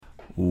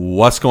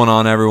What's going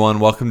on, everyone?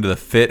 Welcome to the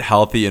Fit,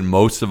 Healthy, and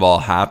most of all,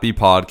 Happy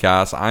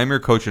podcast. I'm your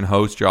coach and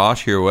host,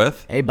 Josh, here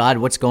with... Hey, bud,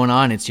 what's going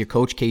on? It's your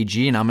coach,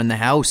 KG, and I'm in the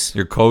house.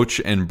 Your coach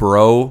and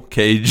bro,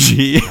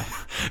 KG,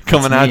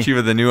 coming at you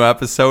with a new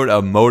episode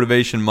of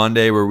Motivation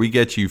Monday, where we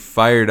get you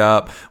fired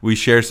up. We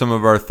share some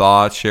of our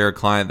thoughts, share a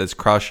client that's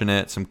crushing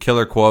it, some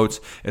killer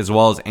quotes, as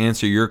well as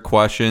answer your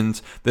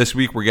questions. This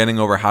week, we're getting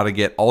over how to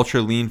get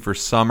ultra lean for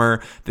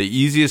summer, the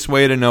easiest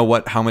way to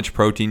know how much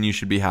protein you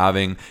should be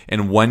having,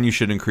 and when you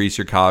should increase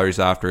your calories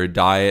after a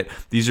diet.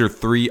 These are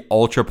three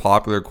ultra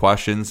popular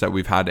questions that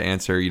we've had to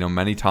answer,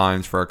 many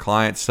times for our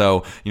clients.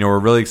 So, we're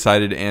really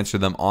excited to answer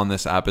them on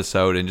this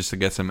episode and just to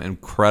get some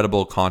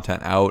incredible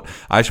content out.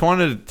 I just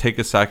wanted to take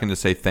a second to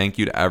say thank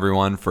you to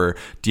everyone for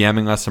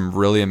DMing us some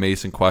really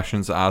amazing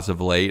questions as of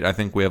late. I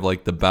think we have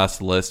the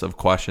best list of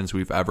questions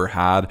we've ever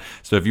had.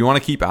 So if you want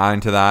to keep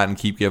adding to that and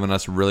keep giving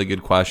us really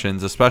good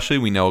questions, especially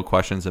we know a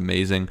question's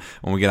amazing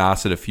when we get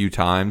asked it a few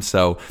times.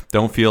 So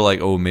don't feel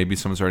like, oh, maybe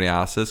someone's already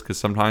asked this, because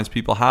sometimes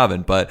people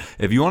haven't. But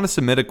if you want to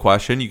submit a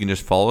question, you can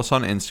just follow us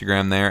on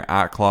Instagram there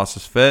at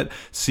ColossusFit,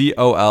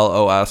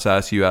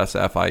 COLOSSUSFIT,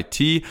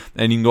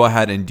 and you can go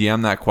ahead and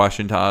DM that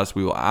question to us.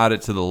 We will add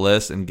it to the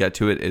list and get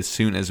to it as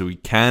soon as we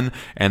can.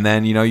 And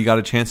then, you got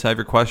a chance to have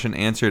your question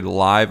answered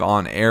live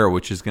on air,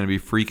 which is going to be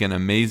freaking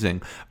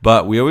amazing.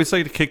 But we always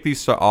like to kick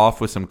these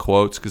off with some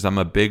quotes, because I'm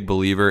a big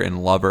believer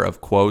and lover of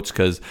quotes,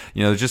 because,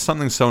 there's just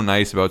something so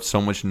nice about so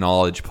much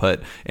knowledge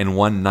put in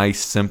one nice,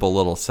 simple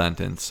little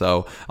sentence.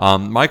 So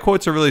my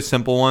quote's a really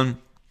simple one.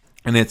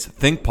 And it's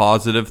think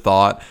positive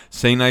thought,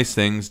 say nice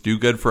things, do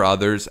good for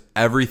others,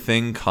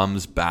 everything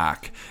comes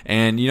back.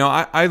 And,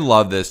 I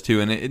love this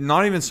too. And it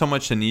not even so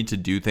much the need to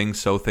do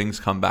things so things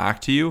come back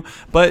to you,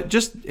 but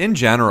just in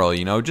general,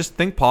 just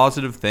think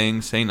positive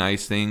things, say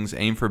nice things,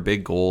 aim for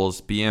big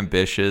goals, be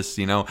ambitious,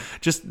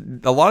 just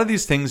a lot of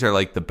these things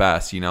are the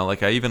best,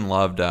 I even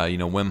loved,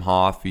 Wim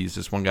Hof. He's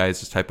this one guy, has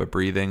this type of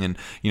breathing. And,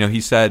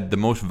 he said the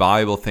most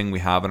valuable thing we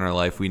have in our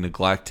life, we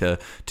neglect to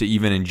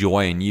even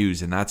enjoy and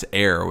use. And that's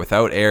air.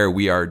 Without air,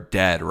 we are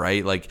dead,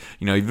 right?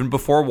 Even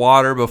before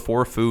water,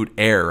 before food,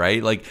 air,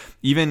 right?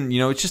 Even,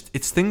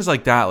 it's things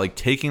like that,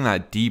 taking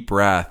that deep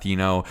breath,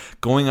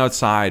 going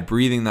outside,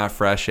 breathing that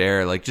fresh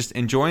air, just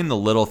enjoying the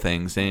little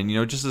things. And,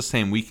 just the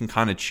same, we can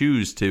kind of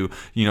choose to,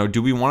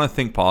 do we want to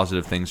think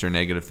positive things or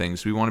negative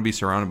things? Do we want to be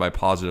surrounded by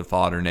positive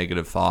thought or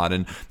negative thought?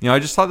 And, I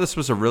just thought this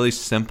was a really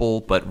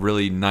simple but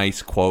really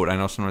nice quote. I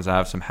know sometimes I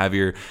have some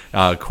heavier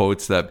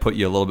quotes that put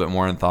you a little bit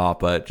more in thought,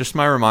 but just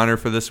my reminder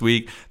for this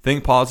week,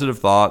 think positive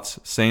thoughts,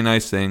 say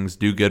nice things,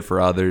 do good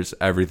for others,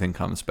 everything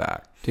comes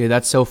back. Dude,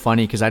 that's so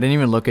funny, because I didn't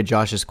even look at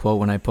Josh's quote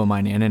when I put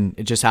mine in, and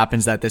it just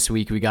happens that this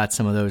week we got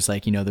some of those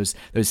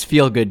those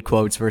feel good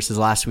quotes, versus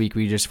last week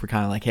we just were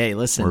kind of hey,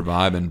 listen, we're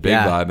vibing,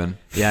 vibing.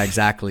 Yeah,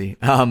 exactly.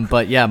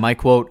 But yeah, my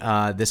quote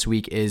this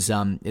week is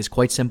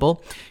quite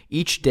simple.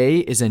 Each day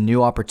is a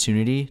new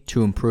opportunity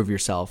to improve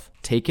yourself.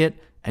 Take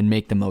it and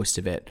make the most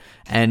of it.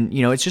 And,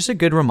 it's just a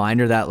good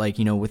reminder that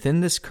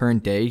within this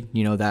current day,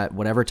 that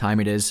whatever time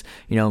it is,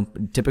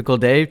 typical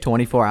day,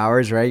 24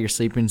 hours, right? You're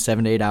sleeping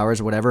 7 to 8 hours,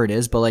 whatever it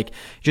is. But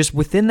just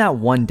within that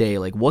one day,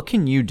 what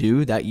can you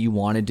do that you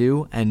want to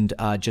do? And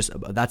just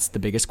that's the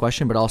biggest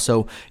question, but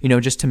also,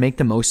 just to make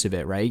the most of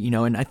it, right?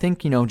 And I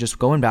think, just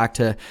going back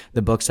to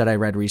the books that I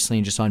read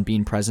recently, just on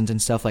being present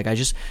and stuff,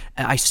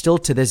 I still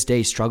to this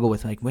day struggle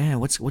with man,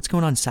 what's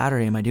going on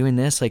Saturday? Am I doing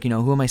this?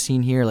 Who am I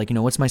seeing here?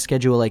 What's my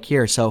schedule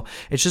here? So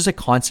it's just a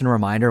constant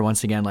reminder.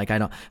 Once again, I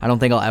don't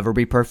think I'll ever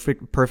be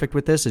perfect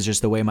with this. It's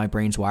just the way my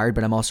brain's wired.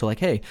 But I'm also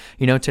hey,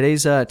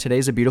 today's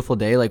a beautiful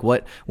day.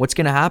 What's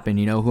gonna happen?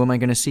 Who am I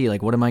gonna see?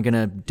 What am I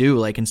gonna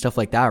do? And stuff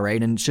like that,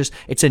 right? And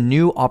it's a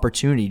new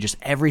opportunity just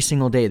every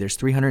single day. There's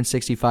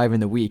 365 in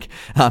the week,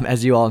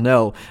 as you all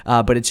know.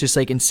 But it's just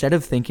instead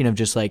of thinking of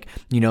just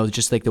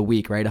the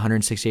week, right?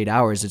 168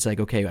 hours. It's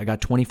okay, I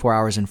got 24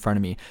 hours in front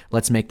of me.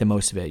 Let's make the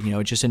most of it.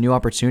 It's just a new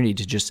opportunity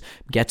to just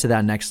get to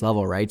that next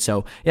level, right?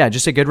 So yeah,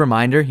 just a good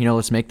reminder,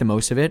 let's make the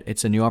most of it.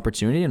 It's a new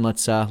opportunity, and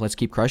let's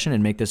keep crushing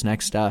and make this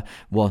next,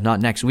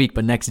 not next week,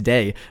 but next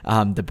day,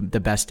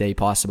 the best day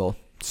possible.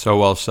 So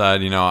well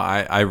said.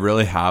 I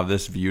really have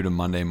this view to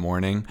Monday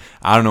morning.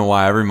 I don't know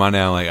why. Every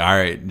Monday I'm all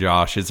right,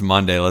 Josh, it's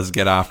Monday. Let's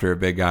get after it,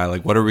 big guy.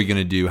 What are we going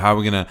to do? How are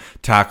we going to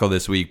tackle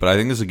this week? But I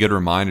think this is a good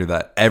reminder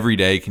that every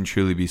day can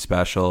truly be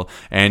special.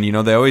 And,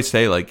 they always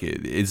say,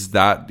 is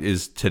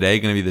today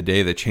going to be the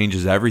day that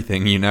changes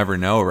everything? You never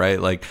know, right?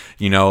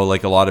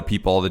 A lot of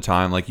people all the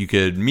time, you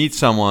could meet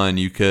someone,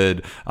 you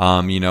could,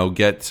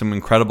 get some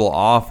incredible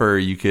offer.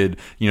 You could,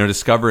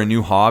 discover a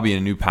new hobby and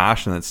a new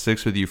passion that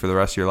sticks with you for the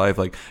rest of your life.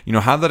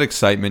 have that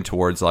excitement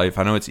towards life.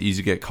 I know it's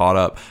easy to get caught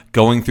up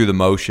going through the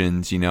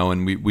motions,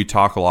 and we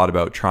talk a lot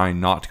about trying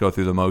not to go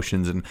through the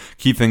motions and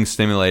keep things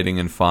stimulating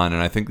and fun.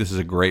 And I think this is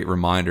a great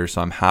reminder.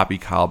 So I'm happy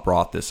Kyle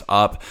brought this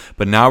up.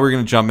 But now we're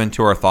going to jump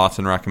into our thoughts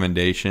and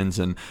recommendations.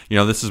 And,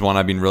 this is one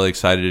I've been really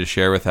excited to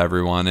share with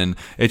everyone. And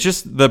it's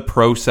just the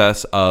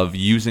process of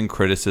using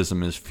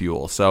criticism as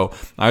fuel. So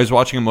I was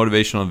watching a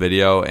motivational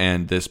video,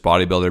 and this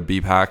bodybuilder,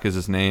 BPAC is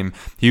his name.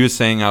 He was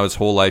saying how his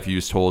whole life he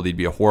was told he'd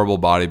be a horrible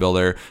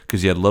bodybuilder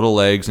because he had little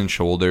legs and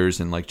shoulders,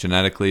 and like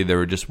genetically there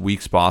were just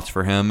weak spots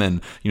for him.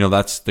 And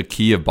that's the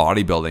key of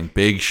bodybuilding: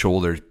 big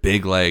shoulders,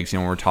 big legs.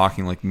 We're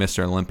talking like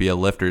Mr. Olympia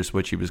lifters,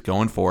 which he was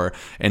going for.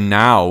 And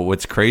now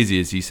what's crazy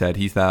is he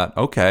thought,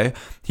 okay,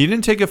 he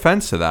didn't take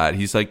offense to that.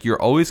 He's like,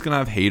 you're always going to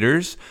have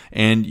haters,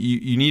 and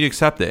you need to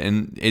accept it.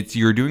 And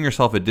you're doing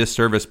yourself a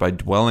disservice by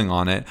dwelling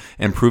on it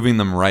and proving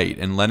them right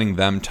and letting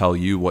them tell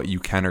you what you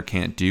can or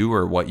can't do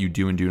or what you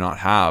do and do not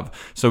have.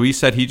 So he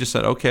just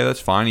said, okay, that's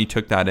fine. He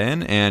took that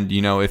in. And,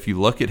 if you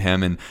look at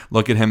him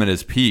at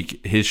his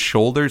peak, his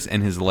shoulders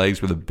and his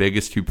legs were the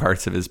biggest two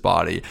parts of his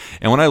body.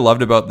 And what I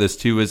loved about this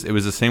too is it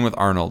was the same with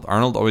Arnold.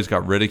 Arnold always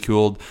got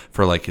ridiculed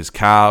for like his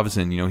calves,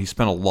 and, he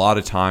spent a lot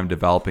of time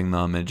developing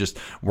them and just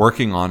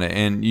working on it.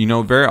 And,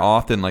 very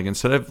often, like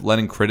instead of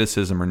letting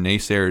criticism or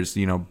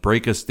naysayers,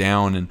 break us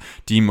down and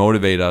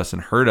demotivate us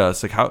and hurt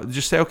us, like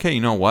just say, okay,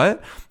 you know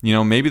what?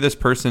 Maybe this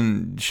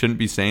person shouldn't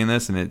be saying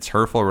this and it's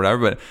hurtful or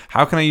whatever, but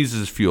how can I use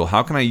this as fuel?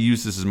 How can I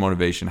use this as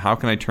motivation? How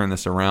can I turn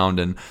this around?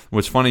 And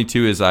what's funny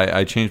too is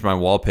I changed my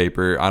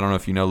wallpaper. I don't know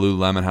if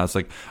Lululemon has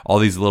like all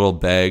these little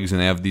bags,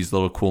 and they have these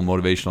little cool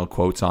motivational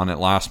quotes on it.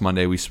 Last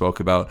Monday we spoke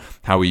about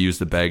how we use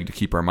the bag to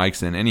keep our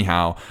mics in.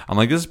 Anyhow, I'm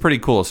like, this is pretty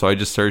cool. So I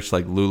just searched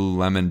like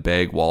Lululemon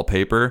bag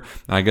wallpaper,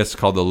 and I guess it's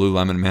called the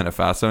Lululemon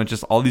Manifesto. And it's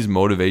just all these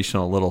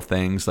motivational little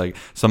things. Like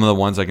some of the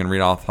ones I can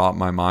read off the top of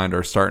my mind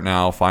are: start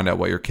now, find out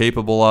what you're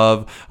capable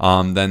of.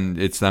 Then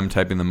it's them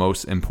typing the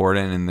most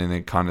important, and then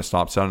it kind of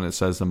stops out and it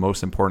says the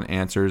most important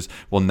answers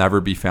will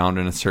never be found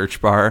in a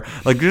search bar.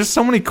 Like there's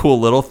so many cool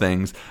little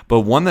things.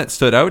 But one that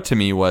stood out to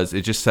me was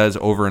it just says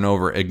over and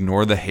over,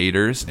 ignore the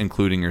haters,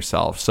 including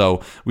yourself.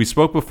 So we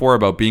spoke before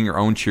about being your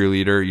own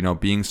cheerleader,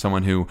 being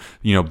someone who,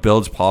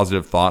 builds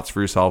positive thoughts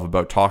for yourself,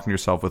 about talking to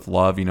yourself with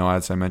love,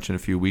 as I mentioned a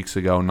few weeks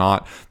ago,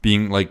 not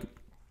being like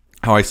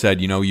how I said,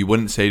 you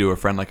wouldn't say to a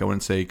friend, like I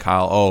wouldn't say,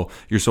 Kyle, oh,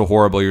 you're so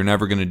horrible, you're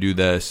never going to do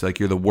this, like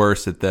you're the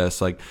worst at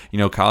this. Like,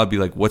 Kyle would be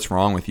like, what's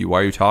wrong with you? Why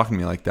are you talking to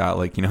me like that?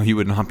 Like, he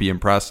would not be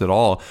impressed at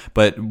all.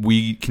 But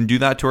we can do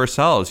that to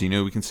ourselves.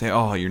 We can say,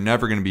 oh, you're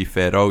never going to be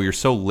fit. Oh, you're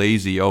so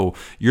lazy. Oh,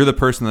 you're the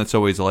person that's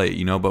always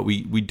late, but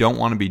we don't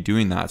want to be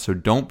doing that. So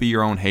don't be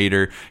your own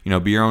hater,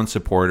 be your own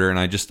supporter. And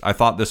I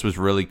thought this was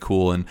really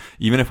cool. And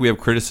even if we have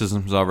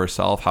criticisms of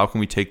ourselves, how can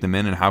we take them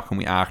in and how can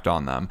we act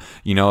on them?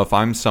 If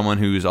I'm someone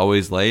who's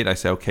always late, I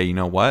say, okay, you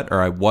know what?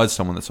 Or I was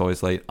someone that's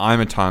always late. I'm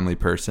a timely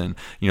person.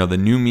 The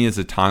new me is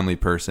a timely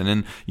person.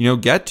 And,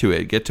 get to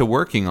it. Get to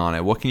working on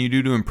it. What can you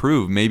do to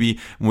improve? Maybe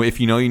if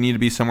you need to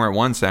be somewhere at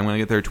 1, say I'm going to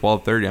get there at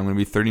 12:30. I'm going to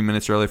be 30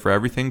 minutes early for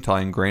everything till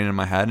I ingrain it in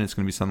my head, and it's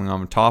going to be something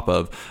I'm on top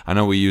of. I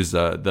know we use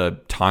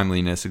the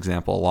timeliness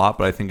example a lot,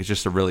 but I think it's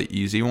just a really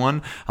easy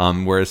one,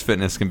 whereas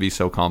fitness can be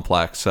so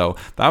complex. So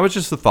that was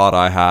just the thought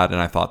I had, and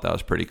I thought that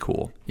was pretty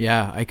cool.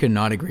 Yeah, I could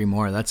not agree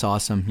more. That's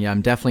awesome. Yeah,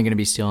 I'm definitely going to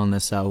be stealing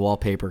this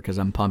wallpaper because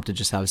I'm pumped to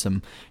just have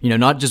some,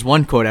 not just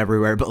one quote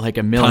everywhere, but like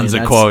a million. Tons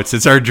of quotes.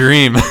 It's our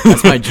dream.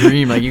 That's my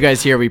dream. Like you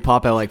guys hear, we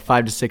pop out like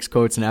 5 to 6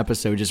 quotes an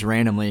episode just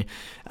randomly.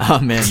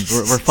 Man,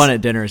 we're fun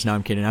at dinners. No,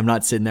 I'm kidding. I'm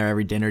not sitting there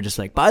every dinner just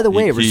like, by the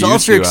way,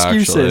 results are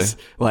excuses.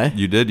 Actually. What?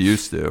 You did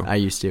used to. I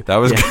used to. That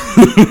was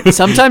good.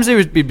 Sometimes it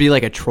would be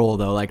like a troll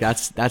though. Like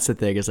that's the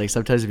thing. It's like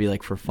sometimes it'd be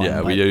like for fun.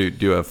 Yeah, we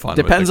do have fun.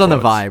 Depends on the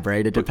vibe,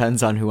 right? It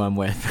depends on who I'm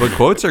with. But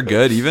quotes are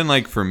good. Even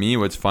like for me,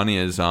 what's funny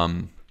is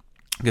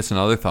I guess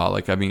another thought,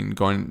 like,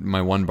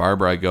 my one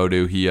barber I go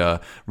to, he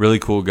really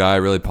cool guy,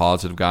 really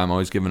positive guy. I'm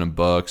always giving him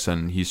books,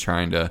 and he's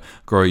trying to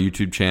grow a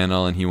YouTube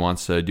channel, and he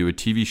wants to do a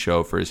TV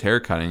show for his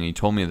haircutting. And he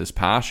told me this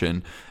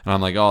passion, and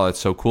I'm like, oh, that's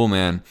so cool,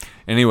 man.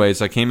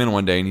 Anyways, I came in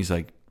one day, and he's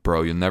like,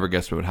 bro, you'll never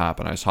guess what would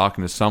happen. I was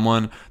talking to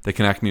someone, they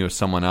connect me with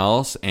someone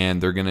else,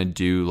 and they're going to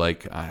do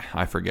like,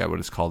 I forget what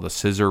it's called, a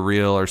scissor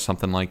reel or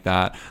something like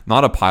that.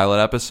 Not a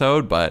pilot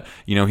episode, but,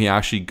 he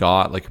actually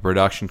got like a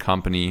production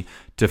company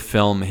to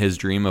film his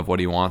dream of what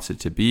he wants it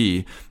to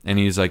be. And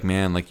he's like,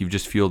 man, like, you've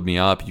just fueled me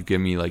up. You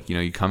give me like,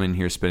 you come in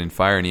here spitting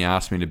fire. And he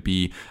asked me to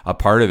be a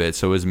part of it.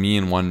 So it was me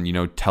and one,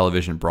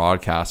 television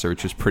broadcaster,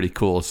 which was pretty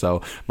cool.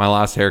 So my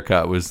last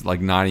haircut was like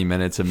 90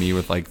 minutes of me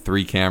with like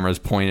 3 cameras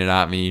pointed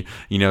at me,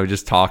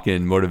 just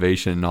talking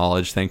motivation and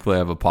knowledge. Thankfully I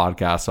have a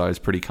podcast, so I was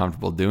pretty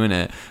comfortable doing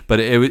it. But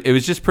it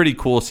was just pretty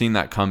cool seeing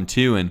that come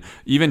too. And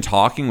even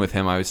talking with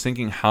him, I was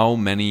thinking how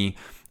many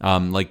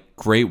like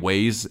great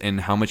ways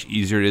and how much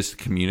easier it is to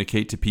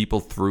communicate to people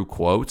through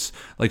quotes.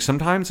 Like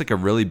sometimes like a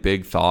really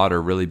big thought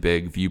or really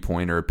big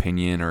viewpoint or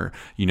opinion or,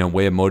 you know,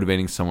 way of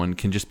motivating someone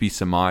can just be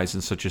surmised in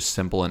such a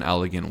simple and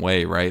elegant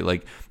way, right?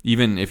 Like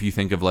even if you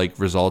think of like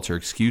results or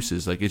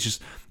excuses, like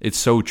it's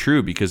so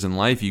true, because in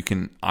life you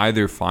can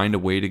either find a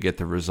way to get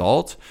the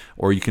result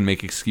or you can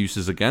make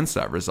excuses against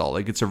that result.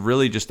 Like it's a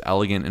really just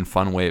elegant and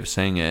fun way of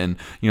saying it. And,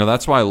 you know,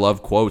 that's why I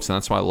love quotes and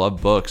that's why I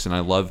love books and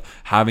I love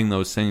having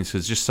those things,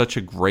 because it's just such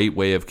a great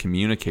way of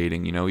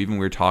communicating. You know, even we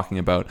were talking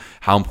about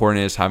how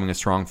important it is having a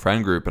strong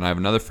friend group, and I have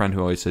another friend who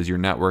always says your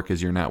network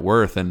is your net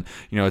worth. And,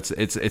 you know,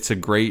 it's a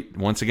great,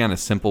 once again, a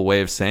simple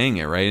way of saying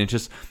it, right?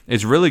 And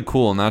it's really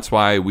cool, and that's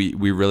why we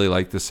really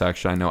like this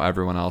section. I know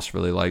everyone else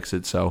really likes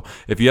it. So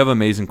if you have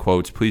amazing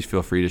quotes, please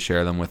feel free to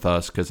share them with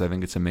us, because I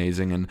think it's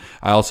amazing. And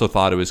I also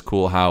thought it was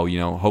cool how, you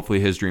know,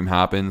 hopefully his dream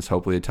happens.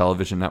 Hopefully a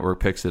television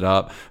network picks it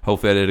up.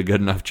 Hopefully I did a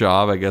good enough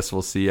job. I guess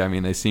we'll see. I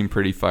mean, they seem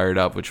pretty fired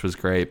up, which was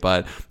great.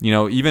 But, you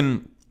know,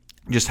 even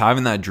just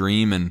having that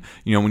dream, and,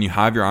 you know, when you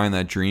have your eye on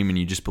that dream and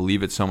you just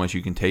believe it so much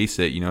you can taste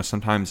it, you know,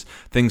 sometimes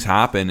things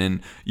happen. And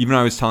even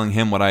I was telling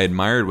him what I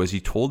admired was he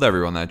told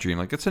everyone that dream.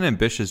 Like, it's an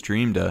ambitious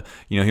dream to,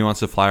 you know, he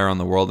wants to fly around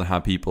the world and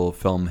have people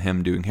film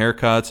him doing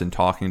haircuts and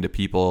talking to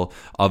people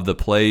of the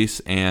place,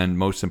 and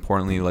most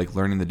importantly, like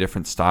learning the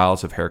different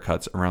styles of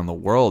haircuts around the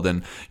world.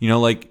 And, you know,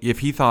 like if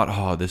he thought,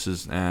 oh, this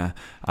is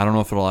I don't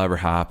know if it'll ever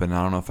happen,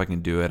 I don't know if I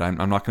can do it,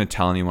 I'm not going to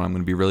tell anyone, I'm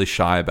going to be really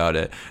shy about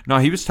it. No,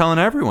 he was telling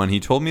everyone. He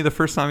told me the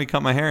first time he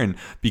cut my hair, and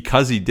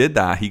because he did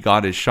that, he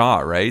got his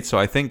shot, right? So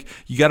I think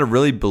you got to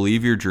really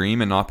believe your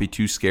dream and not be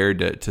too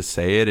scared to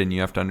say it. And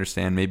you have to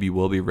understand maybe you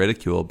will be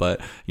ridiculed, but,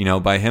 you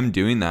know, by him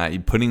doing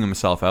that, putting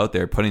himself out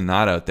there, putting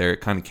that out there, it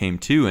kind of came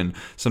to. And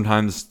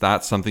sometimes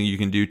that's something you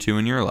can do too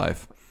in your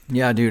life.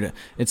 Yeah, dude,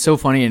 it's so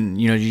funny.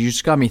 And, you know, you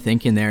just got me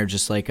thinking there,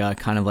 just like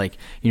kind of like,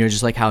 you know,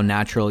 just like how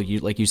natural you,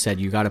 like you said,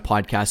 you got a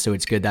podcast. So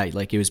it's good that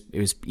like it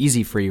was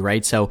easy for you.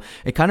 Right. So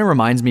it kind of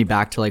reminds me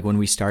back to like when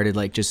we started,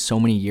 like just so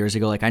many years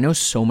ago. Like I know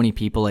so many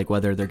people, like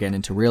whether they're getting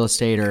into real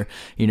estate or,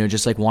 you know,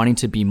 just like wanting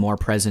to be more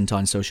present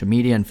on social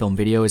media and film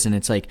videos. And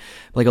it's like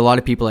a lot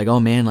of people like, oh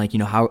man, like, you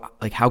know,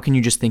 how can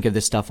you just think of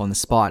this stuff on the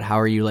spot? How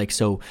are you like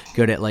so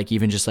good at like,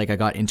 even just like I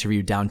got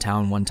interviewed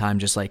downtown one time,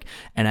 just like,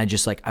 and I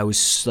just like, I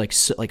was like,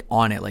 like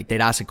on it, like they'd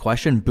ask a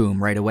question,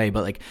 boom, right away.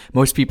 But like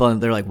most people,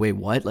 they're like, wait,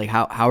 what? Like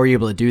how are you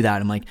able to do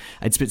that? I'm like,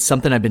 it's been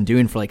something I've been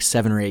doing for like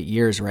 7 or 8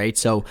 years, right?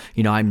 So,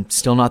 you know, I'm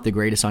still not the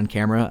greatest on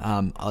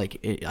camera.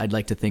 I'd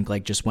like to think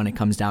like just when it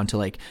comes down to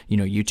like, you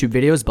know, YouTube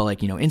videos, but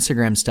like, you know,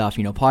 Instagram stuff,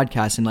 you know,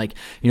 podcasts. And like,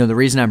 you know, the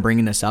reason I'm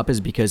bringing this up is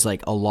because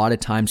like a lot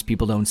of times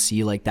people don't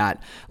see like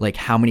that, like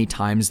how many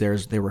times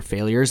there were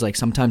failures. Like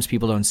sometimes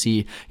people don't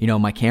see, you know,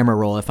 my camera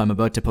roll if I'm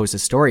about to post a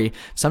story.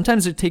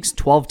 Sometimes it takes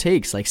 12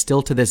 takes, like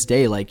still to this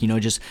day, like, you know,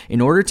 just in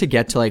order to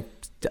get to like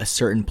a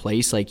certain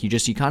place, like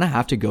you kind of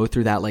have to go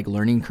through that like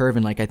learning curve.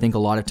 And like I think a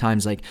lot of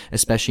times, like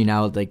especially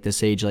now like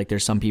this age, like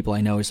there's some people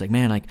I know it's like,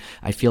 man, like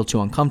I feel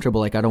too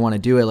uncomfortable, like I don't want to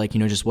do it, like, you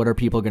know, just what are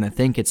people gonna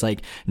think? It's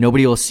like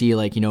nobody will see,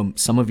 like, you know,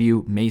 some of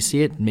you may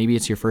see it, maybe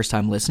it's your first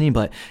time listening,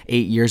 but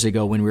 8 years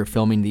ago when we were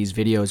filming these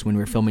videos, when we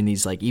were filming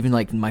these, like even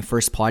like my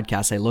first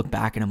podcast, I look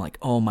back and I'm like,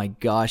 oh my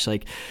gosh,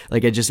 like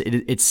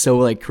it's so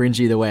like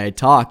cringy the way I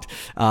talked,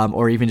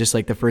 or even just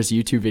like the first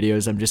YouTube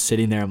videos, I'm just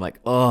sitting there, I'm like,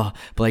 oh,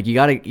 but like you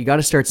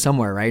gotta start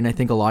somewhere, right? And I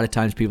think a lot of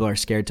times people are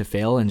scared to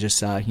fail and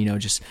just you know,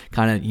 just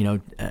kind of, you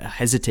know,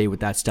 hesitate with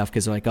that stuff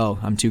because they're like, oh,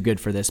 I'm too good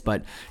for this.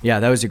 But yeah,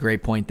 that was a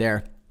great point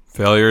there.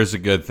 Failure is a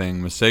good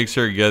thing. Mistakes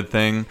are a good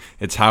thing.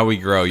 It's how we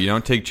grow. You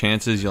don't take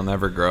chances, you'll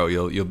never grow.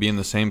 You'll be in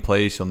the same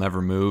place, you'll never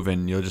move,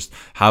 and you'll just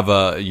have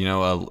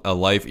a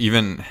life.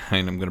 Even,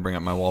 and I'm going to bring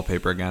up my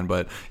wallpaper again,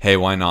 but hey,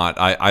 why not?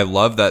 I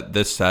love that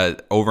this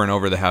said over and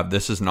over they have,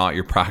 this is not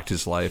your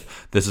practice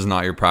life. This is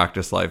not your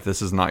practice life.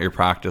 This is not your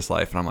practice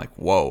life. And I'm like,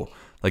 whoa.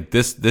 Like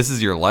this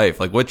is your life.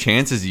 Like what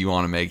chances do you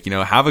want to make? You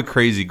know, have a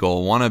crazy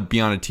goal, want to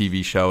be on a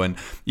TV show. And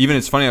even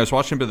it's funny, I was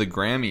watching the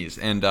Grammys,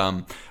 and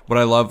what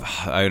I love,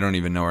 I don't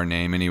even know her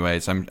name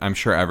anyways. I'm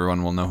sure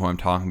everyone will know who I'm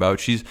talking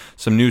about. She's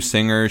some new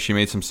singer. She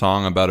made some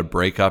song about a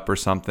breakup or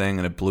something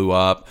and it blew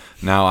up.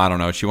 Now, I don't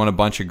know. She won a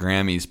bunch of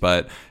Grammys,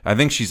 but I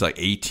think she's like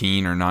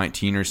 18 or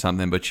 19 or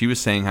something. But she was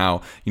saying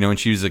how, you know, when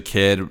she was a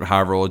kid,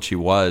 however old she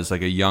was,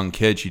 like a young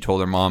kid, she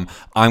told her mom,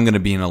 I'm going to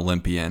be an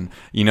Olympian,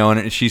 you know,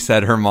 and she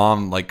said her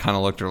mom like kind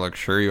of looked at her like,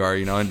 sure you are,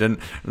 you know, and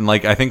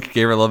like I think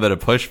gave her a little bit of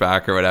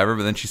pushback or whatever,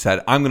 but then she said,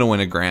 I'm gonna win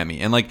a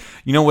Grammy. And like,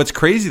 you know, what's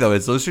crazy though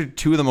is those are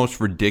two of the most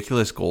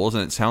ridiculous goals,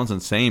 and it sounds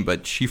insane,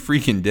 but she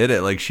freaking did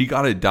it. Like she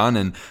got it done.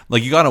 And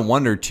like you gotta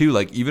wonder too,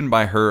 like even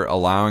by her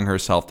allowing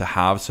herself to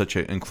have such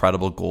an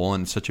incredible goal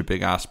and such a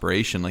big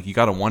aspiration, like you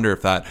gotta wonder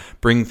if that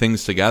bring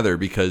things together,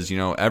 because, you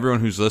know, everyone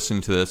who's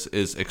listening to this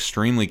is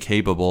extremely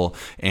capable,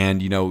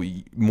 and, you know,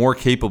 more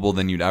capable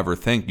than you'd ever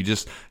think.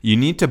 You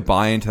need to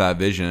buy into that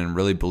vision and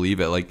really believe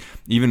it. Like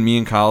even me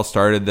and Kyle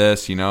started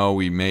this,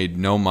 we made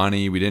no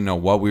money. We didn't know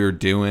what we were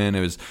doing. It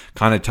was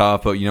kind of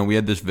tough, but we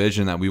had this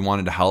vision that we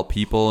wanted to help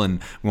people,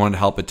 and we wanted to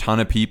help a ton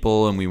of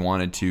people, and we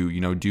wanted to,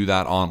 do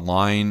that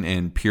online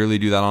and purely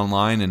do that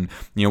online. And,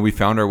 we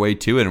found our way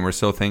to it, and we're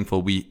so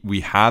thankful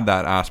we had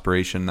that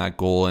aspiration, that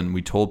goal, and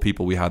we told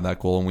people we had that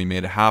goal and we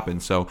made it happen.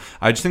 So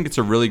I just think it's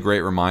a really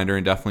great reminder,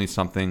 and definitely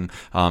something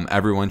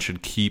everyone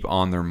should keep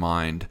on their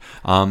mind.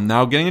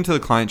 Now getting into the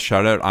client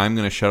shout out, I'm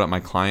going to shout out my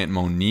client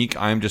Monique.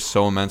 I'm just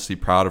so immensely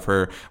proud of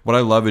her. What I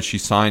love is she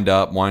signed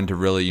up, wanted to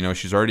really,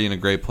 she's already in a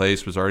great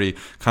place, was already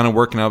kind of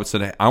working out, but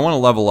said, hey, I want to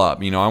level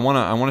up. I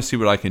want to see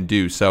what I can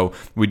do. So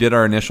we did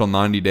our initial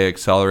 90-day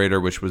accelerator,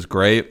 which was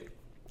great.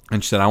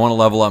 And she said, I want to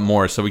level up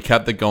more. So we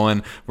kept it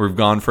going. We've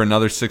gone for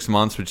another 6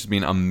 months, which has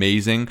been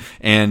amazing.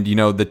 And,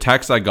 the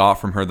text I got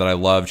from her that I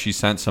love, she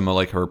sent some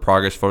of her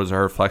progress photos of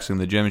her flexing in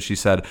the gym. And she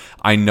said,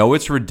 I know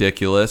it's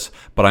ridiculous,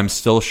 but I'm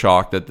still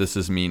shocked that this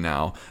is me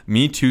now.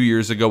 Me 2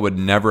 years ago would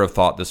never have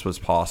thought this was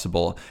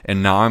possible.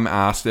 And now I'm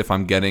asked if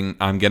I'm getting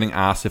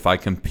asked if I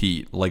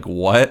compete. Like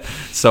what?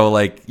 So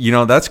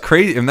that's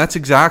crazy. And that's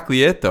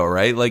exactly it though,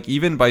 right?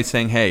 Even by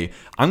saying, hey,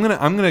 I'm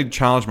going to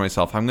challenge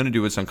myself. I'm going to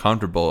do what's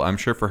uncomfortable. I'm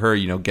sure for her,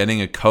 getting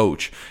a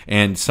coach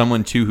and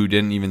someone too who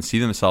didn't even see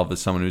themselves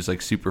as someone who's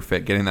super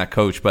fit, getting that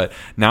coach. But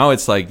now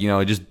it's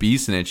just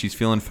beasting it. She's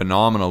feeling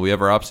phenomenal. We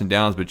have our ups and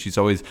downs, but she's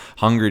always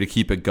hungry to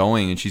keep it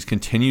going, and she's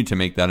continued to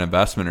make that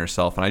investment in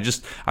herself. And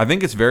I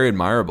think it's very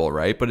admirable,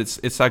 right? But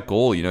it's that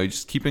goal,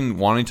 just keeping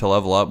wanting to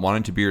level up,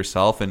 wanting to be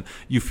yourself, and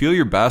you feel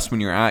your best when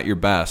you're at your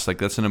best.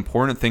 That's an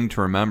important thing to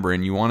remember,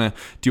 and you want to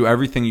do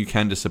everything you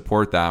can to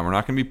support that. We're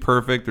not going to be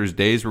perfect. There's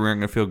days where we're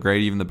going to feel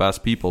great, even the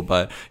best people,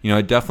 but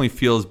it definitely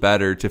feels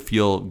better to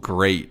feel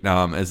great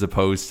as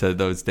opposed to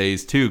those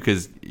days too,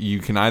 because you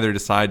can either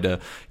decide to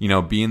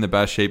be in the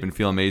best shape and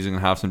feel amazing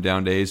and have some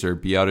down days, or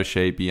be out of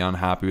shape, be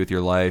unhappy with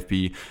your life,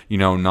 be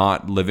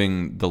not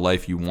living the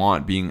life you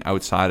want, being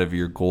outside of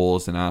your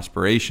goals and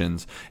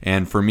aspirations.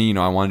 And for me,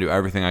 I want to do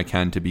everything I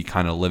can to be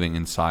kind of living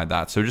inside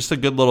that. So just a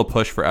good little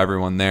push for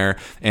everyone there.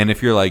 And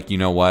if you're like,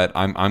 what,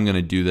 I'm going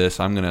to do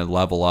this, I'm going to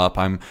level up,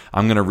 I'm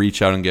going to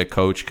reach out and get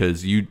coach,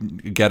 because you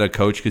get a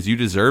coach because you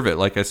deserve it.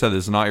 Like I said,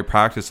 this is not your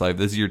practice life.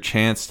 This is your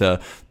chance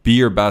to be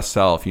your best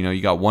self.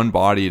 You got one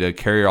body to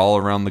carry all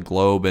around the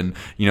globe and,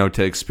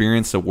 to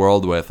experience the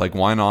world with.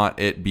 Why not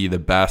it be the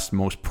best,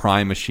 most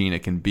prime machine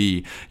it can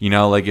be?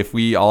 If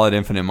we all had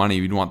infinite money,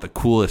 we'd want the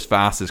coolest,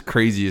 fastest,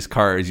 craziest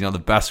cars, the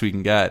best we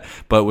can get.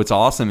 But what's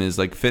awesome is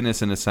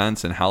fitness in a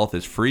sense and health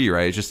is free,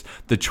 right? It's just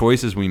the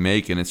choices we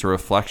make, and it's a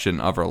reflection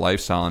of our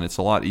lifestyle. And it's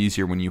a lot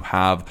easier when you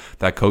have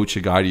that coach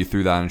to guide you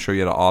through that and show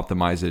you how to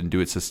optimize it and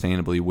do it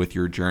sustainably with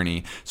your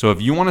journey. So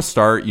if you want to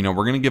start, we're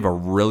going to give a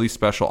really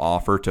special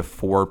offer to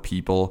 4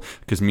 people,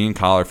 because me and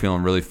Kyle are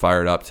feeling really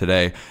fired up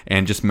today.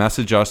 And just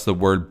message us the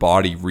word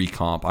body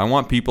recomp. I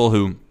want people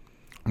who,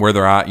 where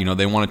they're at,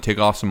 they want to take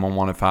off some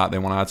unwanted fat, they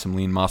want to add some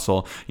lean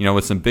muscle,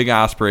 with some big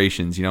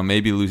aspirations,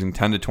 maybe losing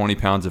 10 to 20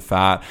 pounds of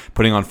fat,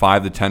 putting on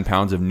 5 to 10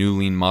 pounds of new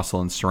lean muscle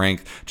and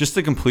strength, just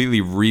to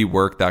completely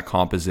rework that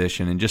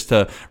composition, and just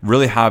to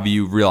really have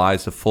you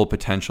realize the full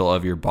potential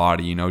of your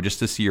body, just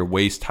to see your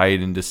waist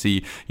tighten, to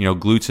see,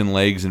 glutes and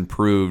legs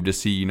improve, to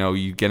see,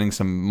 you getting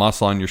some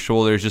muscle on your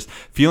shoulders, just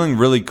feeling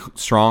really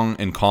strong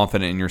and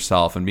confident in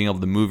yourself and being able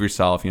to move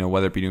yourself,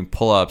 whether it be doing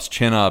pull-ups,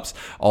 chin-ups,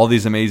 all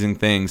these amazing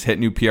things, hit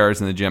new PRs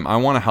in the gym. I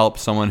want to help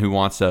someone who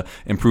wants to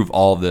improve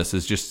all of this,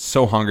 is just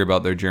so hungry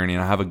about their journey,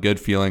 and I have a good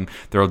feeling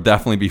there will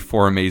definitely be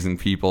 4 amazing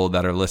people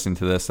that are listening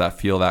to this that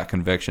feel that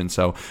conviction.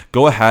 So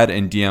go ahead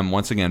and DM,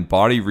 once again,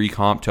 body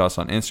recomp to us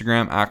on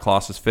Instagram at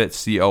ColossusFit,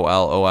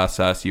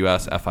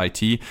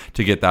 COLOSSUSFIT,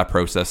 to get that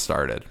process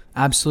started.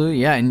 Absolutely,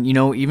 yeah. And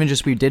even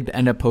just, we did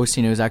end up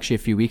posting, it was actually a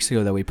few weeks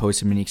ago that we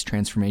posted Monique's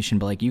transformation,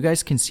 but you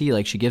guys can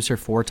see, she gives her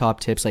 4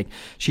 top tips.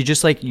 She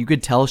just, you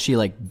could tell she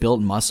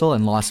built muscle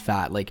and lost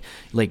fat.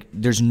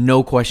 There's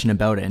no question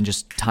about it. And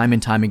just time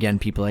and time again,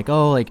 people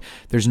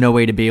there's no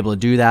way to be able to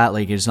do that.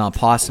 It's not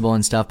possible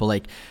and stuff,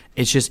 but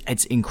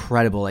it's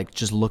incredible.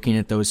 Just looking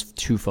at those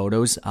 2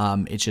 photos,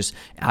 it's just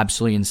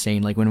absolutely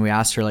insane. When we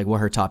asked her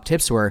what her top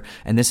tips were,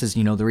 and this is,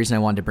 the reason I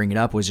wanted to bring it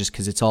up was just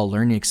because it's all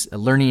learning,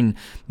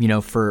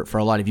 for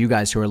a lot of you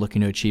guys who are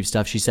looking to achieve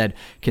stuff. She said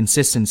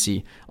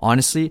consistency.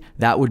 Honestly,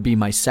 that would be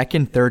my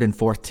 2nd, 3rd, and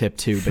 4th tip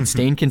too. But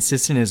staying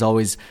consistent is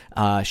always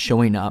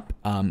showing up.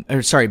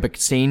 But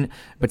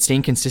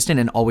staying consistent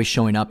and always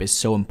showing up is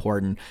so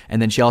important.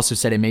 And then she also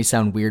said, it may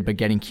sound weird, but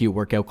getting cute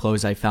workout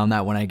clothes. I found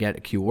that when I get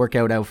a cute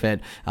workout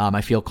outfit,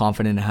 I feel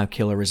confident and have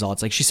killer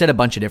results. She said a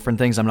bunch of different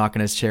things. I'm not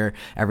going to share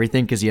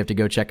everything because you have to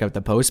go check out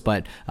the post,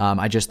 but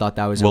I just thought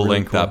that was we'll really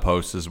link cool. that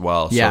post as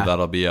well. So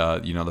that'll be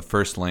the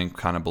first link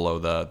kind of below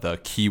the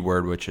key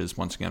keyword, which is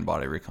once again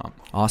body recomp.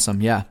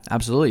 Awesome. Yeah,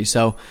 absolutely.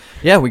 So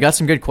yeah, we got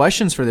some good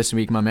questions for this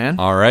week, my man.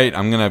 All right.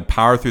 I'm going to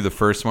power through the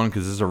first one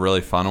because this is a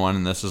really fun one,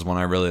 and this is one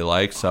I really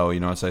like. So,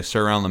 as I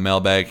start around the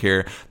mailbag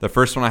here, the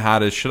first one I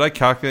had is, should I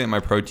calculate my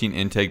protein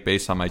intake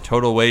based on my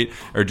total weight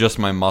or just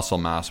my muscle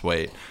mass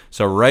weight?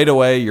 So right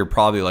away, you're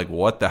probably like,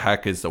 what the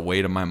heck is the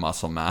weight of my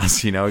muscle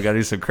mass? We got to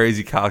do some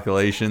crazy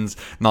calculations.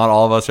 Not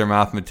all of us are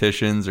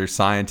mathematicians or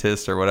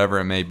scientists or whatever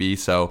it may be.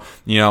 So,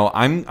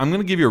 I'm going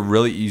to give you a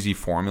really easy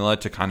formula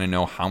to kind of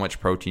know how much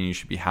protein you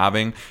should be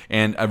having.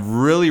 And a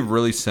really,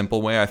 really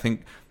simple way, I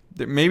think,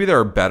 maybe there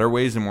are better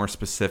ways and more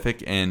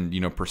specific and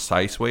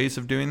precise ways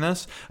of doing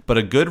this, but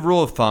a good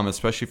rule of thumb,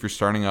 especially if you're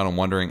starting out and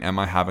wondering, am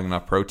I having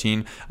enough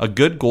protein? A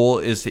good goal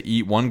is to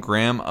eat 1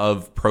 gram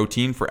of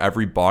protein for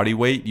every body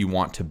weight you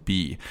want to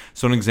be.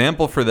 So an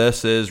example for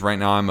this is, right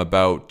now I'm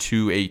about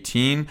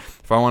 218.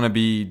 If I want to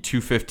be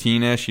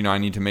 215-ish, I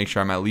need to make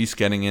sure I'm at least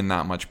getting in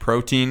that much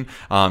protein,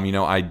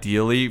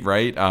 ideally,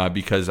 right?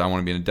 Because I want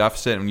to be in a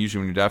deficit, and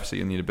usually when you're deficit,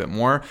 you need a bit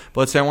more.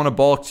 But let's say I want to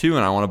bulk too,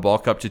 and I want to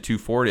bulk up to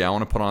 240. I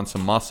want to put on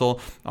some muscle.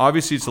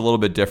 Obviously, it's a little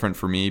bit different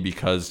for me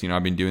because,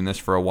 I've been doing this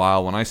for a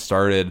while. When I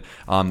started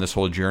this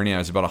whole journey, I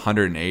was about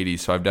 180,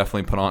 so I've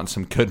definitely put on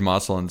some good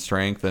muscle and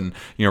strength and,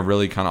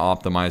 really kind of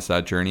optimize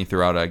that journey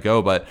throughout I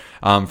go. But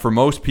for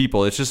most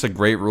people, it's just a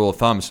great rule of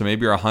thumb. So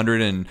maybe you're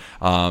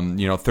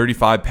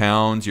 135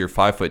 pounds, you're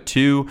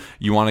 5'2",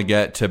 you want to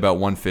get to about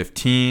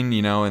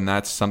 115, and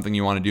that's something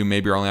you want to do.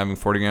 Maybe you're only having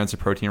 40 grams of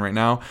protein right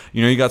now.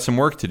 You got some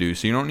work to do.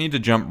 So you don't need to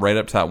jump right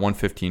up to that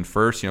 115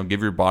 first.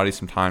 Give your body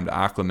some time to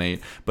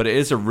acclimate. But it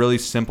is a really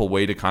simple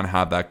way to kind of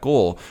have that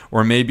goal.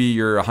 Or maybe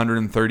you're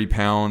 130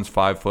 pounds,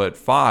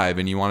 5'5",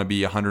 and you want to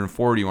be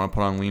 140. You want to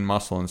put on lean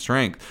muscle and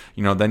strength.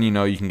 Then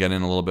you can get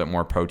in a little bit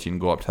more protein,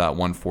 go up to that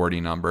 140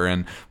 number.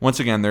 And once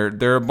again,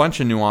 there are a bunch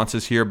of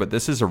nuances here, but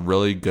this is a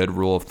really good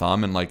rule of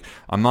thumb. And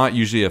I'm not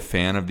usually a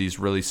fan of these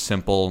really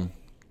simple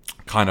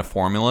kind of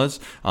formulas.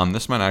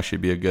 This might actually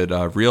be a good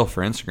reel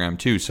for Instagram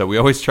too. So we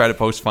always try to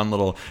post fun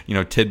little,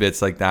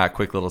 tidbits like that,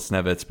 quick little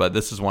snippets, but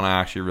this is one I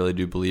actually really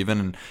do believe in.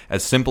 And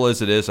as simple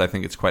as it is, I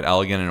think it's quite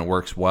elegant and it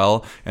works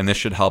well. And this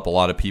should help a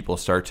lot of people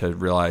start to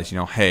realize,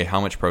 hey, how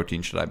much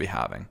protein should I be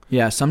having?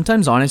 Yeah.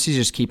 Sometimes honestly,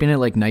 just keeping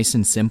it nice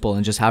and simple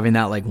and just having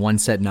that one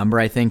set number,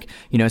 I think,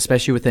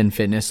 especially within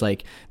fitness,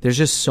 there's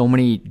just so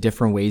many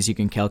different ways you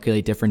can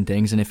calculate different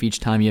things. And if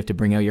each time you have to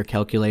bring out your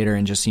calculator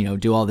and just,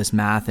 do all this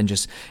math and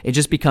it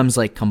just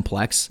becomes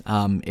complex.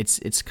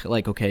 It's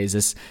okay,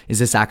 is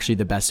this actually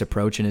the best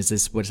approach, and is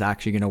this what's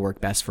actually going to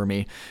work best for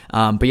me?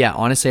 But yeah,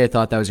 honestly, I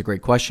thought that was a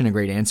great question, a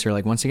great answer.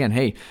 Once again,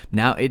 hey,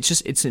 now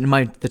it's in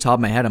the top of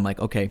my head. I'm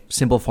okay,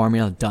 simple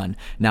formula, done.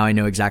 Now I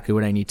know exactly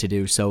what I need to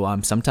do.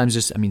 So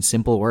sometimes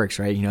simple works,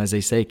 right? As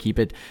they say, keep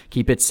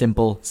it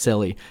simple,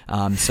 silly.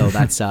 So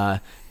that's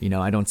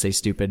I don't say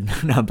stupid,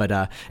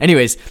 but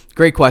anyways,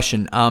 great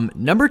question.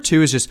 Number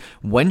 2 is just,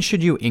 when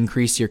should you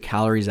increase your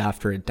calories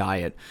after a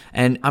diet?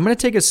 And I'm going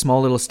to take a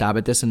small little stab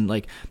at this. And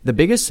the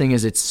biggest thing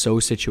is, it's so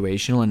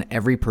situational, and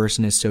every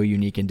person is so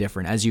unique and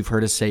different. As you've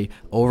heard us say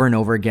over and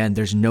over again,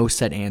 there's no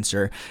set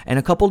answer. And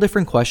a couple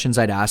different questions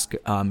I'd ask,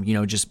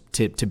 just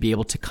to be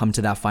able to come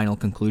to that final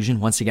conclusion.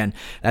 Once again,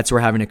 that's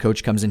where having a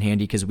coach comes in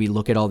handy, because we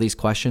look at all these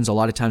questions. A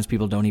lot of times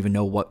people don't even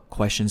know what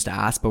questions to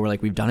ask, but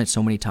we've done it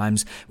so many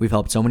times. We've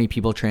helped so many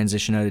people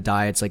transition out of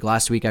diets.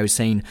 Last week I was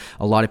saying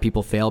a lot of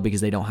people fail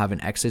because they don't have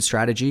an exit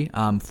strategy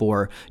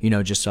for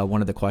just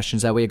one of the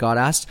questions that we got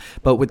asked.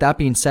 But with that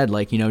being said,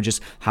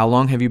 just how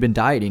long have you been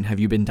dieting? Have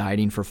you been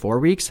dieting for 4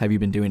 weeks? Have you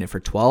been doing it for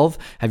 12?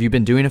 Have you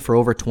been doing it for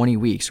over 20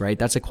 weeks, right?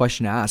 That's a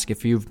question to ask.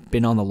 If you've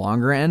been on the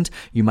longer end,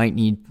 you might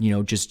need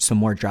just some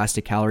more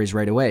drastic calories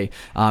right away.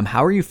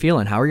 How are you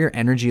feeling? How are your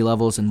energy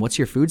levels, and what's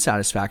your food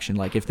satisfaction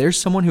like? If there's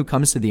someone who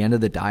comes to the end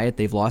of the diet,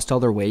 they've lost all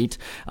their weight,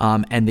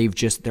 and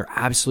they're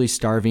absolutely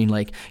starving.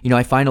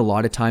 I find a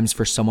lot of times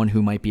for someone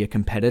who might be a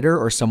competitor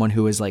or someone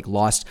who has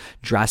lost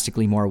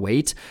drastically more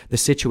weight, the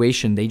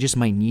situation, they just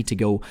might need to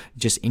go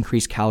just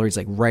increase calories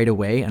right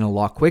away and a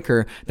lot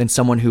quicker than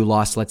someone who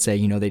lost, let's say,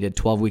 they did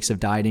 12 weeks of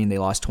dieting, they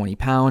lost 20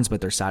 pounds,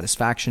 but their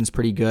satisfaction's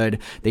pretty good.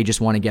 They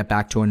just want to get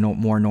back to a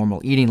more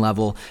normal eating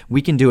level.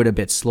 We can do it a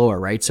bit slower,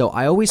 right? So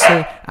I always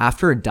say,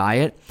 after a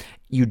diet,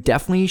 you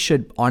definitely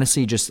should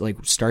honestly just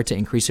start to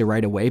increase it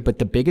right away. But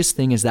the biggest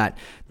thing is that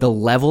the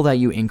level that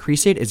you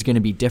increase it is going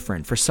to be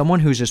different. For someone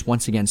who's just,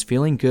 once again,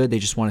 feeling good, they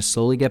just want to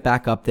slowly get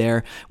back up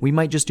there, we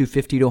might just do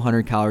 50 to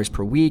 100 calories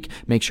per week,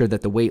 make sure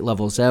that the weight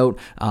levels out,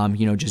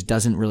 just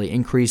doesn't really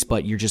increase,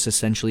 but you're just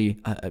essentially,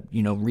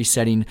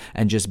 resetting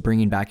and just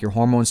bringing back your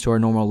hormones to our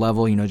normal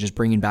level, just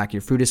bringing back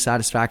your food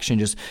satisfaction,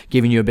 just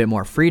giving you a bit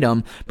more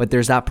freedom. But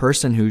there's that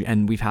person who,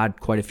 and we've had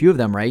quite a few of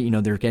them, right?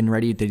 They're getting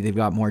ready, they've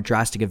got more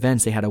drastic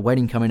events, they had a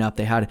wedding coming up,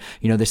 they had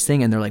this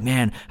thing, and they're like,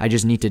 man, I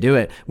just need to do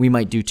it. We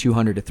might do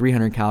 200 to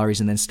 300 calories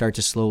and then start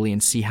to slowly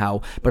and see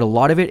how. But a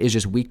lot of it is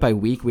just week by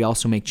week. We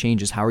also make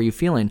changes. How are you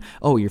feeling?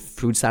 Oh, your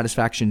food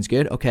satisfaction is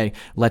good. Okay,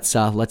 let's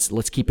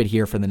keep it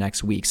here for the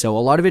next week. So a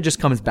lot of it just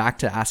comes back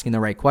to asking the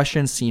right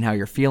questions, seeing how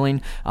you're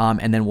feeling,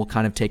 and then we'll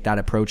kind of take that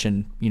approach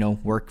and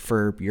work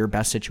for your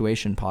best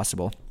situation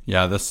possible.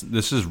 Yeah, this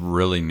is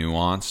really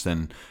nuanced,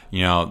 and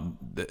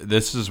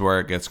this is where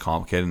it gets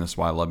complicated, and this is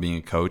why I love being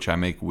a coach. I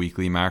make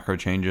weekly macro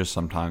changes,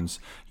 sometimes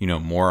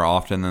more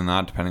often than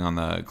that, depending on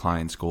the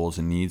client's goals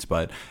and needs.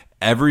 But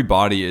every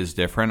body is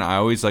different. I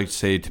always like to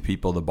say to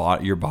people,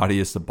 your body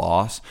is the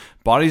boss.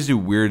 Bodies do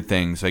weird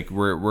things. Like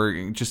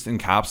we're just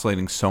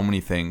encapsulating so many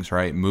things,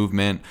 right?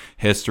 Movement,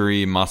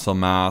 history, muscle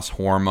mass,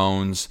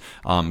 hormones,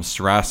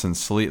 stress, and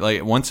sleep.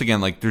 Like once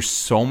again, like there's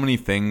so many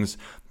things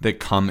that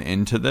come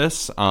into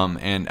this,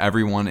 and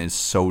everyone is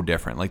so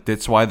different. Like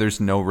that's why there's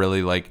no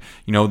really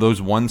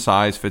those one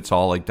size fits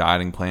all like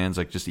dieting plans,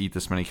 like just eat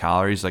this many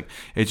calories. Like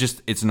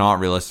it's not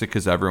realistic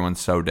because everyone's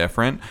so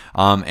different.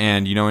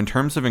 And in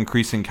terms of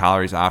increasing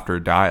calories after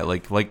a diet,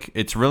 like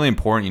it's really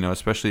important,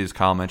 especially as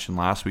Kyle mentioned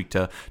last week,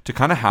 to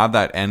kind of have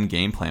that end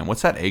game plan.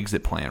 What's that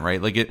exit plan, right?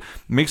 Like it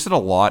makes it a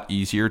lot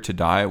easier to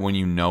diet when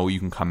you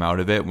can come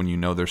out of it,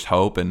 when there's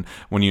hope, and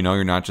when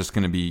you're not just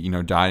going to be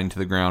dieting to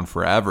the ground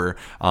forever.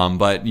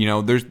 But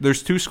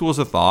there's two schools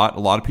of thought.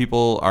 A lot of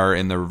people are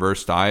in the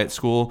reverse diet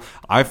school.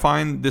 I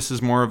find this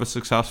is more of a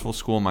successful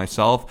school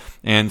myself,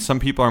 and some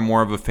people are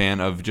more of a fan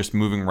of just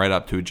moving right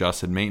up to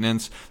adjusted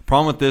maintenance. The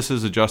problem with this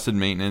is adjusted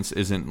maintenance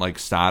isn't like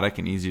static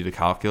and easy to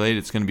calculate.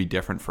 It's going to be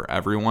different for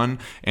everyone,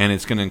 and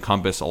it's going to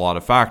encompass a lot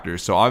of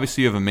factors. So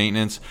obviously you have a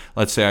maintenance.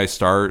 Let's say I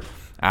start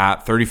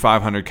at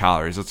 3,500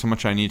 calories. That's how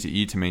much I need to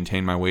eat to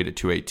maintain my weight at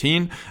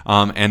 218.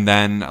 And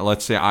then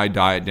let's say I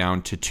diet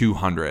down to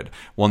 200.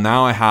 Well,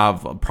 now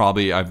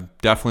I've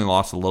definitely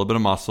lost a little bit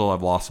of muscle.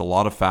 I've lost a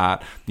lot of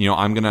fat.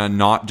 I'm going to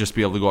not just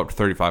be able to go up to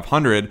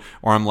 3,500,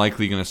 or I'm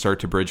likely going to start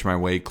to bridge my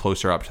way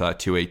closer up to that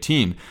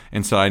 218.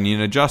 And so I need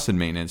an adjusted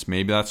maintenance.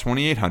 Maybe that's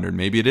 2,800.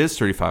 Maybe it is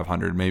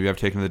 3,500. Maybe I've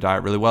taken the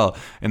diet really well.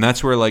 And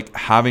that's where like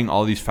having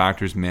all these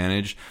factors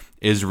managed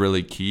is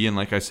really key. And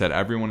like I said,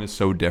 everyone is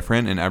so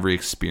different and every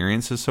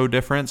experience is so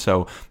different.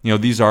 So,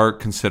 these are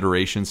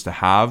considerations to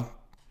have.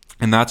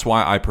 And that's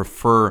why I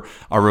prefer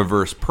a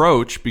reverse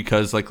approach,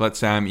 because like, let's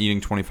say I'm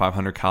eating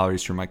 2,500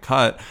 calories through my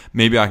cut,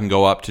 maybe I can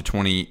go up to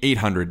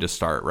 2,800 to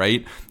start,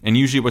 right? And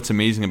usually what's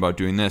amazing about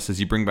doing this is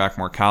you bring back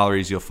more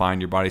calories, you'll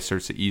find your body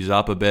starts to ease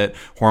up a bit,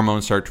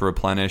 hormones start to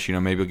replenish,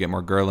 maybe you'll get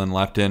more ghrelin,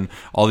 leptin,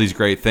 all these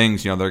great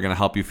things, they're going to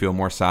help you feel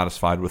more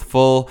satisfied with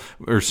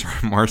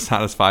more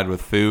satisfied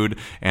with food,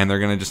 and they're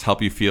going to just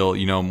help you feel,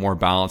 more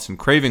balanced and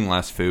craving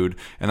less food,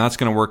 and that's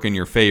going to work in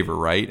your favor,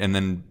 right? And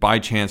then by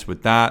chance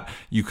with that,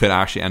 you could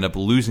actually end up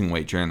losing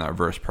weight during that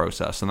reverse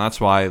process. And that's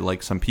why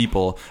like some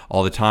people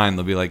all the time,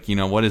 they'll be like,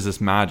 what is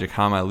this magic?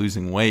 How am I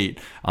losing weight?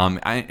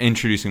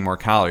 Introducing more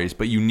calories.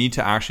 But you need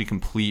to actually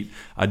complete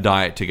a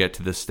diet to get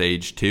to this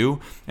stage too.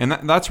 And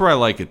that's where I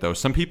like it though.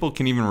 Some people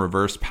can even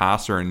reverse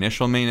past their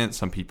initial maintenance.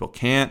 Some people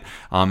can't.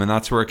 And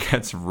that's where it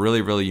gets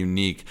really, really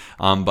unique.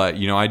 But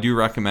I do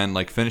recommend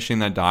like finishing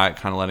that diet,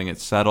 kind of letting it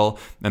settle,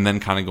 and then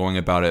kind of going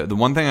about it. The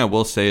one thing I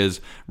will say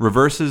is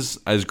reverses,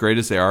 as great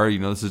as they are,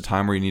 this is a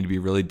time where you need to be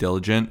really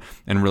diligent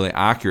and really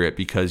accurate,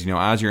 because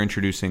as you're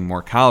introducing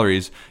more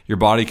calories, your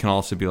body can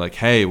also be like,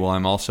 hey, well,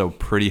 I'm also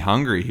pretty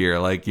hungry here,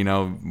 like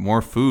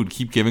more food,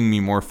 keep giving me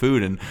more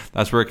food. And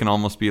that's where it can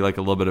almost be like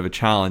a little bit of a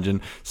challenge.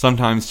 And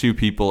sometimes too,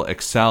 people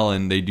excel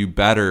and they do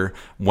better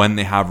when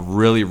they have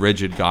really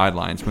rigid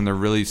guidelines, when they're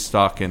really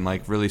stuck and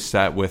like really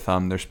set with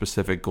their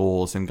specific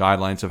goals and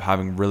guidelines of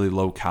having really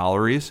low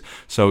calories.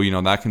 So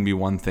that can be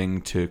one thing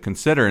to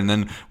consider. And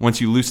then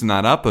once you loosen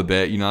that up a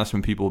bit, that's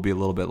when people will be a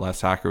little bit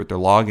less accurate with their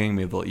logging,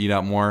 maybe they'll eat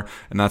out more,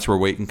 and that's where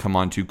weight can come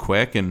on too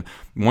quick. And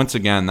once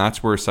again,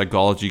 that's where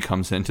psychology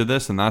comes into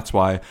this, and that's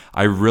why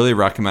I really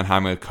recommend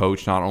having a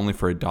coach, not only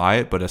for a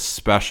diet, but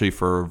especially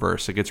for a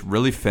reverse. It gets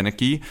really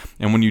finicky,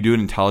 and when you do it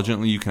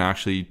intelligently, you can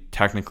actually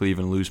technically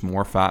even lose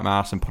more fat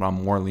mass and put on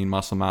more lean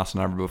muscle mass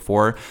than ever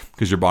before,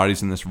 because your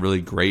body's in this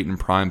really great and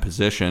prime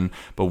position.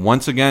 But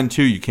once again,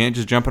 too, you can't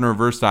just jump on a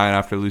reverse diet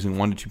after losing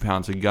 1 to 2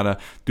 pounds. So you got to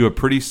do a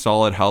pretty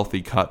solid,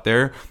 healthy cut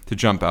there to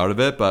jump out of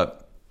it. But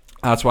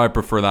that's why I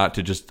prefer that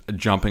to just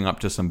jumping up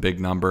to some big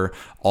number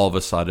all of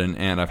a sudden,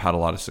 and I've had a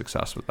lot of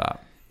success with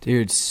that.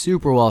 Dude,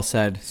 super well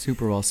said.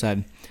 Super well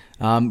said.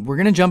 We're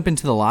going to jump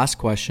into the last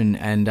question,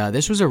 and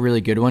this was a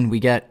really good one.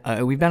 We've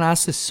been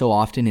asked this so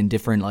often in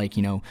different,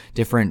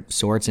 different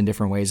sorts and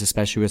different ways,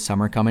 especially with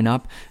summer coming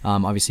up.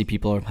 Obviously,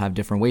 people have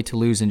different weight to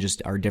lose and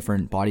just are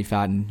different body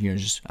fat and,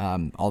 just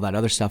all that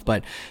other stuff.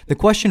 But the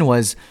question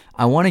was,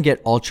 I want to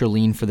get ultra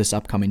lean for this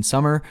upcoming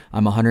summer.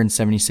 I'm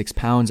 176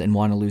 pounds and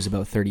want to lose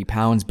about 30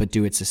 pounds, but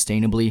do it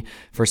sustainably.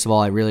 First of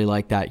all, I really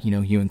like that,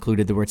 you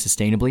included the word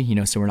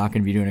sustainably, so we're not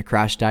going to be doing a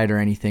crash diet or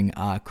anything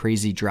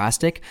crazy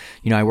drastic.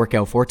 I work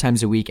out 4 times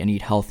a week and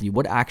eat healthy.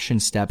 What action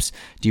steps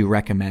do you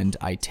recommend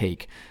I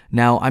take?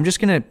 Now, I'm just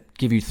going to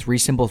give you 3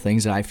 simple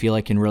things that I feel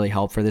like can really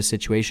help for this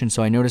situation.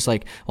 So I notice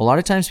like a lot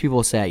of times people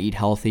will say I eat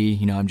healthy,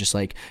 I'm just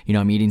like,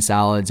 I'm eating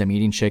salads, I'm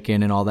eating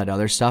chicken and all that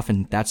other stuff.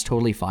 And that's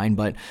totally fine.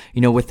 But,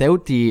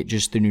 without the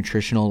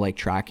nutritional like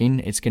tracking,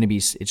 it's just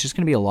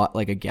going to be a lot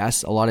like a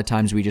guess. A lot of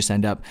times we just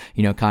end up,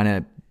 kind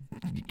of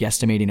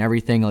guesstimating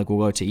everything. Like we'll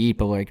go out to eat,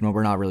 but like, no,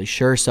 we're not really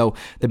sure. So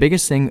the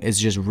biggest thing is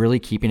just really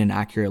keeping an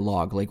accurate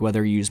log. Like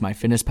whether you use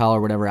MyFitnessPal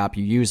or whatever app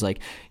you use, like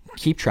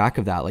keep track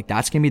of that. Like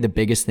that's going to be the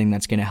biggest thing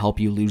that's going to help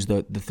you lose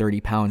the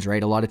 30 pounds,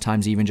 right? A lot of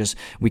times even just,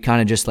 we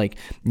kind of just like,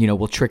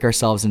 we'll trick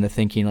ourselves into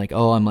thinking like,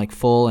 oh, I'm like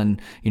full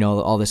and,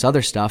 all this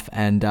other stuff.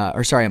 And,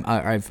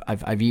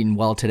 I've eaten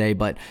well today,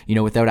 but,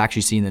 without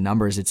actually seeing the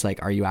numbers, it's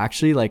like, are you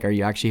actually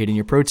hitting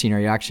your protein? Are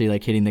you actually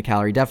like hitting the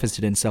calorie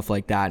deficit and stuff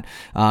like that?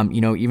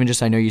 Even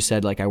just, I know you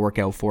said like I work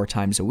out 4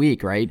 times a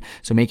week, right?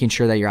 So making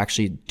sure that you're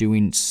actually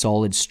doing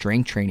solid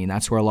strength training.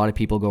 That's where a lot of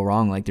people go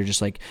wrong. Like they're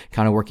just like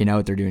kind of working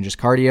out. They're doing just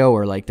cardio,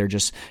 or like they're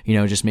just,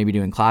 just maybe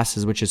doing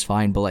classes, which is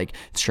fine. But like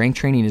strength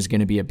training is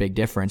going to be a big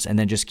difference. And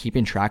then just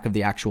keeping track of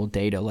the actual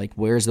data. Like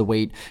where's the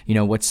weight?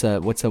 What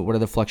are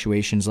the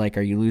fluctuations like?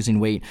 Are you losing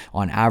weight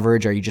on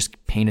average? Are you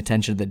just paying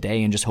attention to the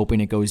day and just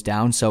hoping it goes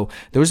down? So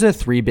those are the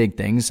 3 big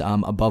things,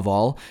 above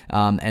all.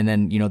 And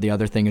then, the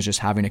other thing is just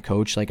having a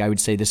coach. Like I would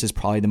say this is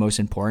probably the most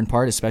important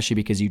part, especially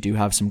because you do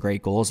have some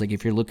great goals. Like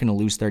if you're looking to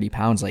lose 30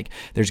 pounds, like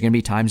there's going to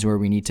be times where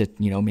we need to,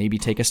 maybe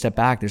take a step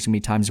back. There's going to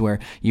be times where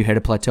you hit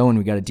a plateau and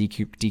we got to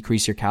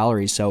decrease your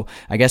calories. So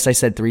I guess I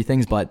said 3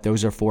 things, but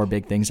those are 4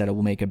 big things that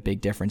will make a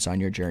big difference on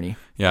your journey.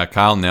 Yeah,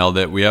 Kyle nailed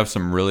it. We have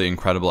some really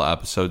incredible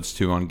episodes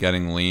too on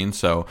getting lean.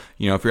 So,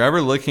 if you're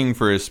ever looking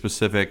for a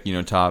specific,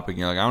 topic,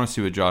 you're like, I want to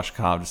see what Josh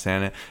Cobb is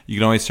saying it, you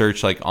can always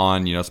search like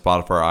on,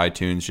 Spotify or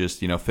iTunes, just,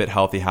 Fit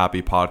Healthy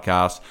Happy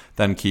Podcast,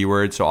 then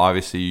keywords. So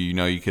obviously,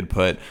 you could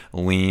put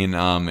lean,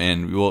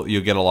 and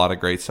you'll get a lot of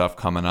great stuff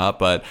coming up,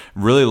 but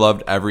really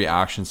loved every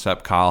action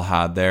step Kyle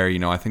had there.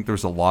 I think there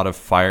was a lot of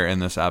fire in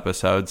this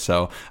episode.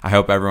 So I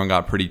hope everyone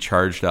got pretty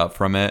charged up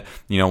from it.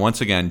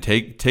 Once again,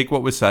 take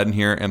what was said in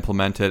here,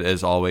 implement it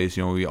as always.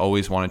 We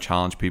always want to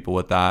challenge people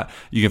with that.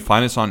 You can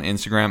find us on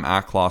Instagram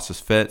at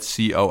ColossusFit,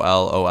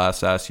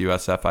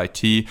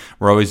 COLOSSUSFIT.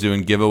 We're always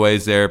doing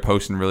giveaways there,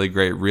 posting really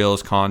great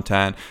Reels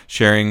content,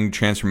 sharing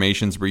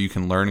transformations where you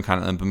can learn and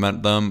kind of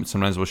implement them.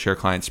 Sometimes we'll share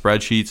client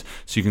spreadsheets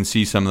so you can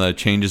see some of the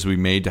changes we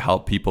made to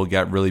help people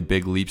get really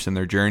big leaps in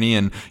their journey.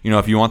 And,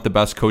 if you want the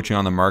best coaching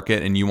on the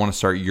market and you want to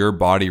start your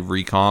body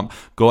recomp,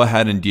 go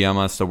ahead and DM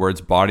us the words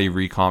body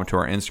recomp to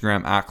our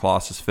Instagram at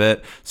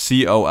ColossusFit,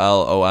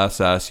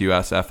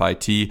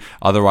 COLOSSUSFIT.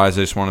 Otherwise,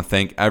 I just want to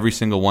thank every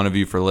single one of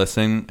you for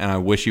listening, and I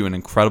wish you an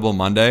incredible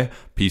Monday.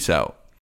 Peace out.